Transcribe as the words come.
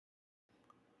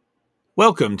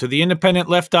Welcome to the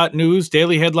IndependentLeft.News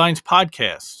Daily Headlines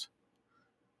Podcast.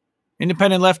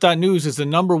 IndependentLeft.News is the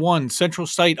 #1 central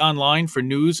site online for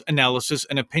news, analysis,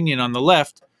 and opinion on the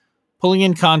left, pulling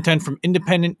in content from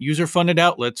independent, user-funded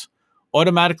outlets,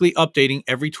 automatically updating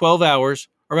every 12 hours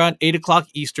around 8 o'clock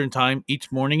Eastern Time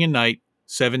each morning and night,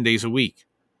 7 days a week.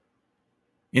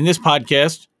 In this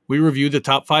podcast, we review the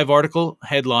top 5 article,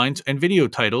 headlines, and video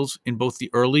titles in both the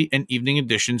early and evening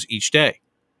editions each day.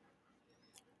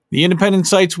 The independent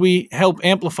sites we help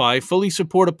amplify fully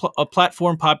support a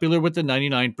platform popular with the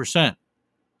 99%.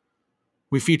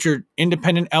 We feature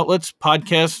independent outlets,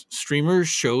 podcasts, streamers,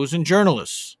 shows, and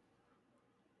journalists.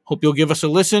 Hope you'll give us a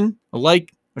listen, a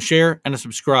like, a share, and a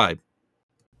subscribe.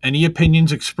 Any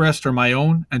opinions expressed are my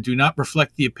own and do not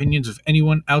reflect the opinions of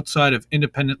anyone outside of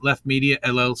Independent Left Media,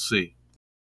 LLC.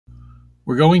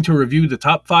 We're going to review the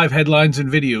top 5 headlines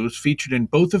and videos featured in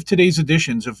both of today's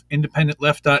editions of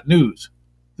IndependentLeft.News,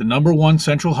 the #1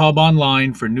 central hub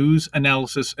online for news,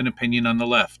 analysis, and opinion on the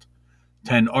left.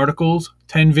 10 articles,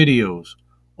 10 videos,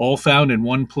 all found in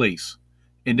one place,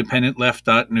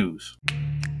 IndependentLeft.News.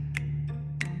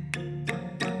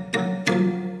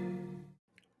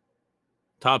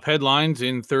 Top headlines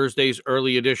in Thursday's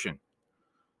early edition.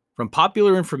 From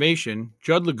Popular Information,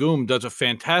 Judd Legum does a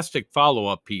fantastic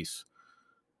follow-up piece.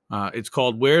 It's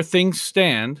called Where Things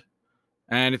Stand,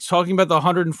 and it's talking about the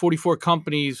 144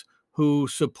 companies who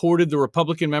supported the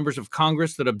Republican members of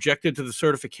Congress that objected to the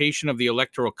certification of the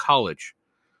Electoral College.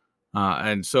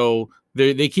 And so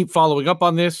they keep following up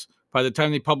on this. By the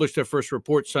time they published their first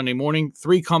report Sunday morning,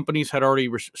 3 companies had already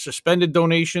suspended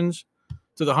donations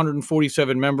to the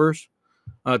 147 members.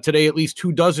 Today, at least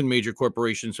 24 major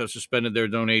corporations have suspended their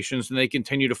donations, and they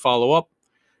continue to follow up.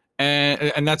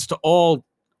 And that's to all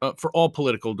for all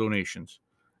political donations.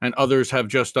 And others have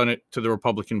just done it to the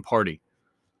Republican Party.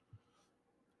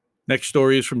 Next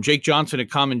story is from Jake Johnson at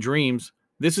Common Dreams.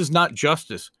 This is not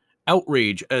justice.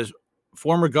 Outrage as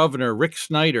former Governor Rick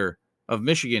Snyder of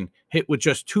Michigan hit with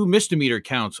just 2 misdemeanor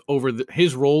counts over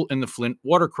his role in the Flint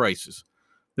water crisis.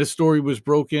 This story was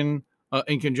broken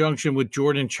in conjunction with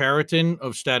Jordan Chariton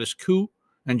of Status Quo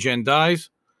and Jen Dyes,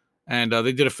 and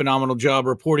they did a phenomenal job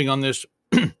reporting on this.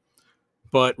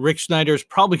 But Rick Snyder is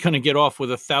probably going to get off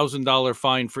with a $1,000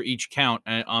 fine for each count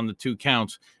on the 2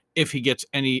 counts. If he gets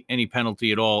any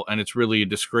penalty at all, and it's really a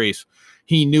disgrace.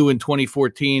 He knew in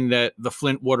 2014 that the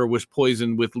Flint water was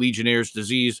poisoned with Legionnaire's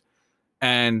disease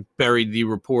and buried the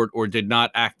report or did not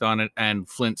act on it, and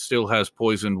Flint still has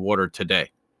poisoned water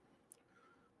today.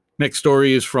 Next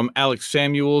story is from Alex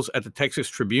Samuels at the Texas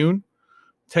Tribune.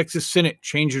 Texas Senate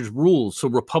changes rules so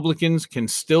Republicans can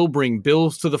still bring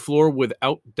bills to the floor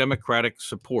without Democratic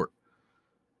support.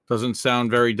 Doesn't sound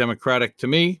very Democratic to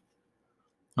me.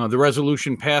 The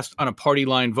resolution passed on a party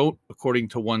line vote, according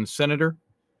to one senator.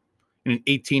 In an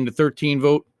 18-13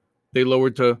 vote, they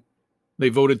voted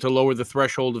to lower the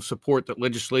threshold of support that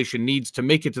legislation needs to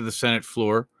make it to the Senate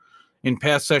floor. In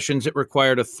past sessions, it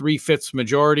required a 3/5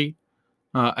 majority,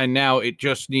 and now it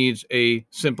just needs a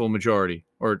simple majority,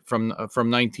 or from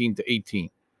 19 to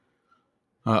 18.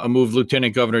 A move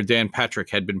Lieutenant Governor Dan Patrick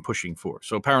had been pushing for.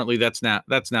 So apparently that's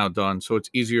now done. So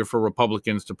it's easier for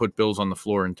Republicans to put bills on the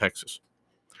floor in Texas.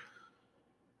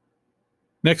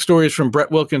 Next story is from Brett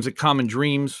Wilkins at Common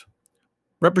Dreams.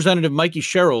 Representative Mikey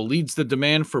Sherrill leads the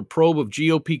demand for probe of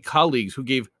GOP colleagues who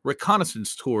gave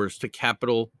reconnaissance tours to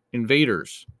Capitol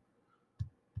invaders.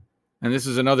 And this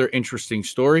is another interesting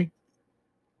story.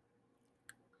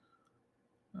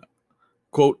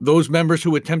 Quote, those members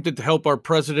who attempted to help our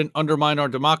president undermine our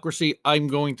democracy, I'm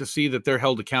going to see that they're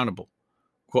held accountable,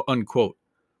 quote, unquote.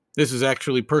 This is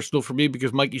actually personal for me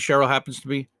because Mikey Sherrill happens to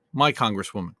be my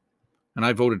congresswoman, and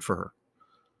I voted for her.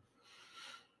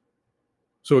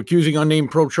 So accusing unnamed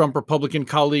pro-Trump Republican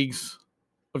colleagues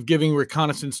of giving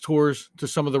reconnaissance tours to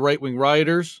some of the right-wing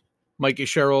rioters, Mikey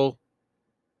Sherrill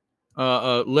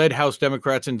led House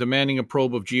Democrats in demanding a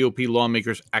probe of GOP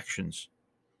lawmakers' actions.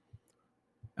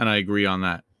 And I agree on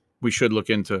that. We should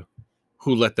look into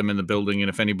who let them in the building and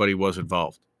if anybody was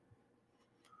involved.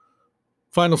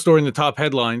 Final story in the top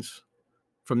headlines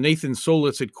from Nathan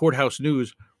Solitz at Courthouse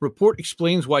News. Report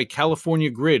explains why California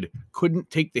grid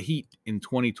couldn't take the heat in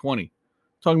 2020.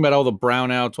 Talking about all the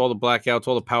brownouts, all the blackouts,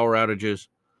 all the power outages,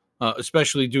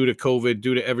 especially due to COVID,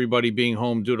 due to everybody being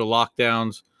home, due to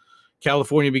lockdowns.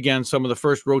 California began some of the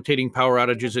first rotating power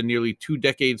outages in nearly 2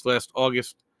 decades last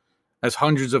August, as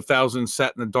hundreds of thousands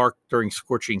sat in the dark during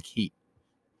scorching heat.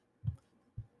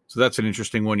 So that's an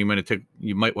interesting one you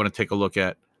might want to take a look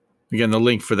at. Again, the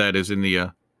link for that is in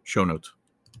the show notes.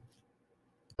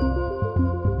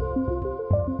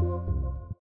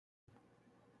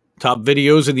 Top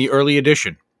videos in the early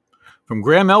edition. From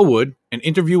Graham Elwood, an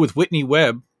interview with Whitney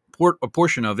Webb, a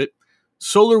portion of it,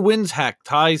 SolarWinds hack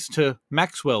ties to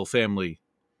Maxwell family.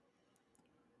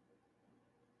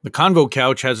 The Convo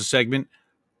Couch has a segment,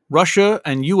 Russia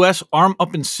and U.S. arm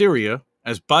up in Syria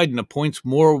as Biden appoints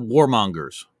more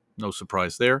warmongers. No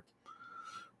surprise there.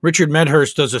 Richard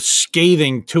Medhurst does a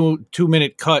scathing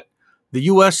two-minute cut. The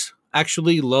U.S.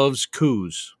 actually loves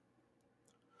coups.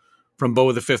 From Beau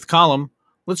of the Fifth Column,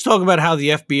 let's talk about how the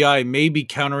FBI may be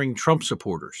countering Trump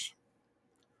supporters.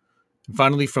 And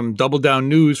finally, from Double Down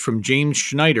News from James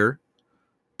Schneider,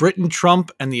 Britain,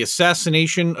 Trump, and the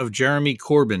assassination of Jeremy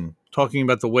Corbyn, talking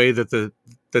about the way that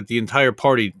the entire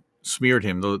party smeared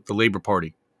him, the Labour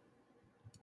Party.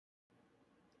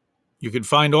 You can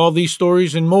find all these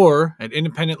stories and more at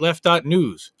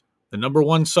independentleft.news, the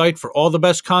 #1 site for all the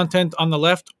best content on the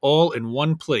left, all in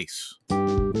one place.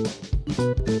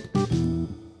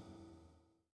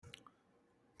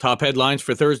 Top headlines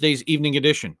for Thursday's evening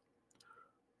edition.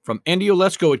 From Andy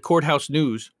Olesko at Courthouse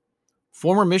News,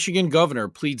 former Michigan governor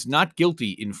pleads not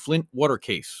guilty in Flint water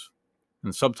case.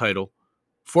 And subtitle,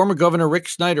 former Governor Rick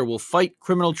Snyder will fight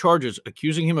criminal charges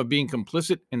accusing him of being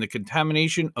complicit in the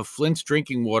contamination of Flint's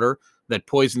drinking water that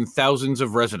poisoned thousands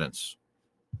of residents.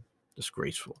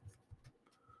 Disgraceful.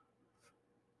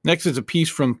 Next is a piece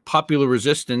from Popular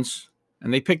Resistance,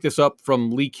 and they picked this up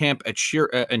from Lee Camp at Sheer,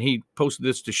 and he posted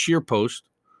this to SheerPost.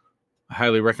 I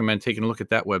highly recommend taking a look at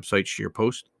that website,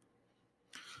 SheerPost.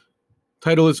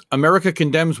 Title is America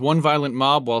Condemns One Violent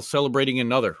Mob While Celebrating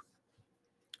Another.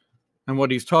 And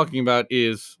what he's talking about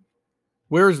is,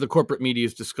 where is the corporate media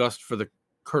is discussed for the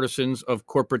courtesans of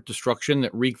corporate destruction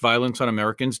that wreak violence on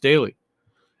Americans daily?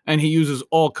 And he uses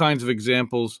all kinds of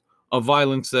examples of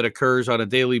violence that occurs on a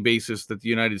daily basis that the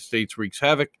United States wreaks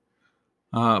havoc,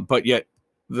 but yet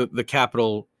the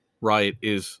Capitol riot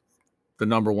is the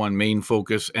 #1 main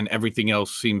focus, and everything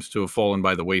else seems to have fallen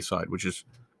by the wayside, which is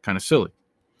kind of silly.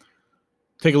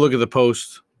 Take a look at the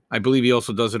post. I believe he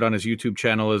also does it on his YouTube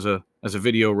channel as a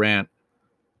video rant.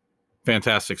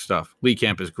 Fantastic stuff. Lee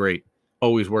Camp is great.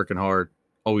 Always working hard.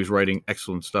 Always writing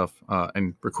excellent stuff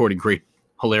and recording great,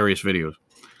 hilarious videos.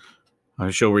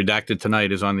 His show Redacted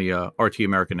Tonight is on the RT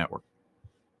America Network.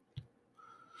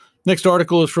 Next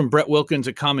article is from Brett Wilkins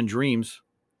at Common Dreams.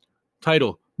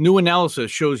 Title, New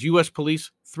analysis shows U.S. police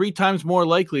 3 times more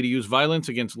likely to use violence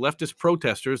against leftist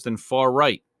protesters than far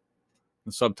right.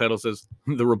 The subtitle says,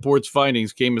 the report's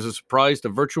findings came as a surprise to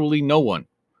virtually no one.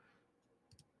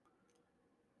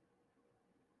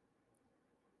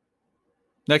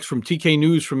 Next, from TK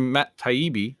News from Matt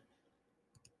Taibbi,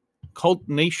 Cult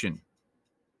Nation.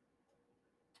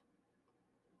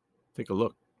 Take a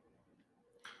look.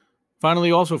 Finally,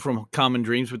 also from Common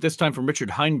Dreams, but this time from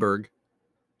Richard Heinberg,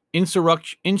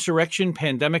 Insurrection,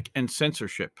 Pandemic, and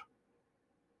Censorship.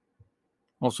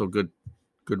 Also good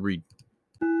read.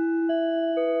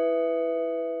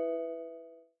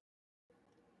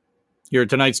 Here are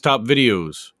tonight's top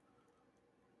videos.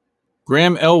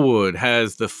 Graham Elwood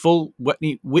has the full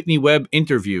Whitney Webb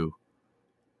interview.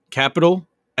 Capitol,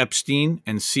 Epstein,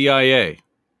 and CIA.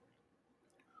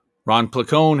 Ron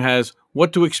Placone has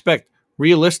What to Expect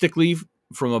Realistically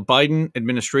from a Biden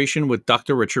Administration with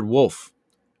Dr. Richard Wolff.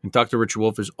 And Dr. Richard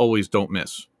Wolff is always don't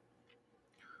miss.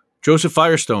 Joseph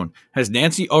Firestone, has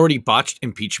Nancy already botched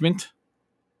impeachment?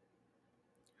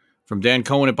 From Dan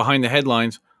Cohen at Behind the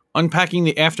Headlines, unpacking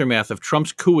the aftermath of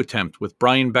Trump's coup attempt with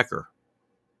Brian Becker.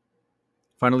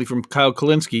 Finally, from Kyle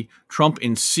Kulinski, Trump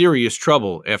in serious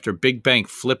trouble after big bank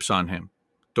flips on him.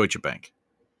 Deutsche Bank.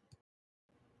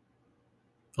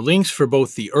 The links for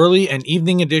both the early and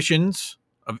evening editions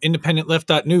of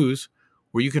IndependentLeft.news,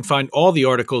 where you can find all the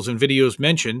articles and videos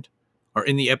mentioned, are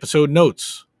in the episode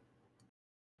notes.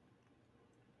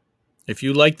 If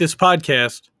you like this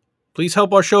podcast, please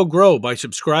help our show grow by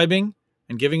subscribing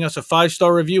and giving us a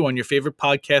 5-star review on your favorite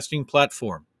podcasting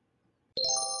platform.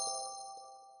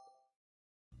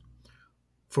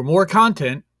 For more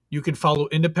content, you can follow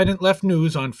Independent Left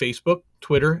News on Facebook,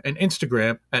 Twitter, and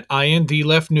Instagram at IND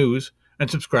Left News and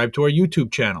subscribe to our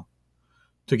YouTube channel.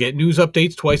 To get news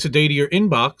updates twice a day to your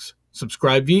inbox,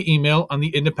 subscribe via email on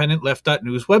the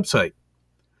IndependentLeft.news website.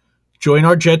 Join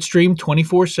our Jetstream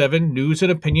 24/7 news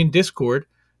and opinion Discord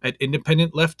at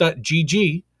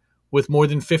IndependentLeft.gg with more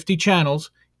than 50 channels,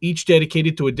 each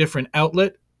dedicated to a different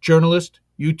outlet, journalist,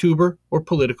 YouTuber, or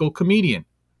political comedian.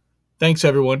 Thanks,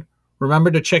 everyone.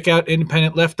 Remember to check out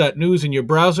IndependentLeft.news in your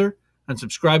browser and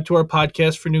subscribe to our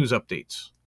podcast for news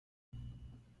updates.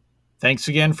 Thanks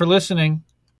again for listening.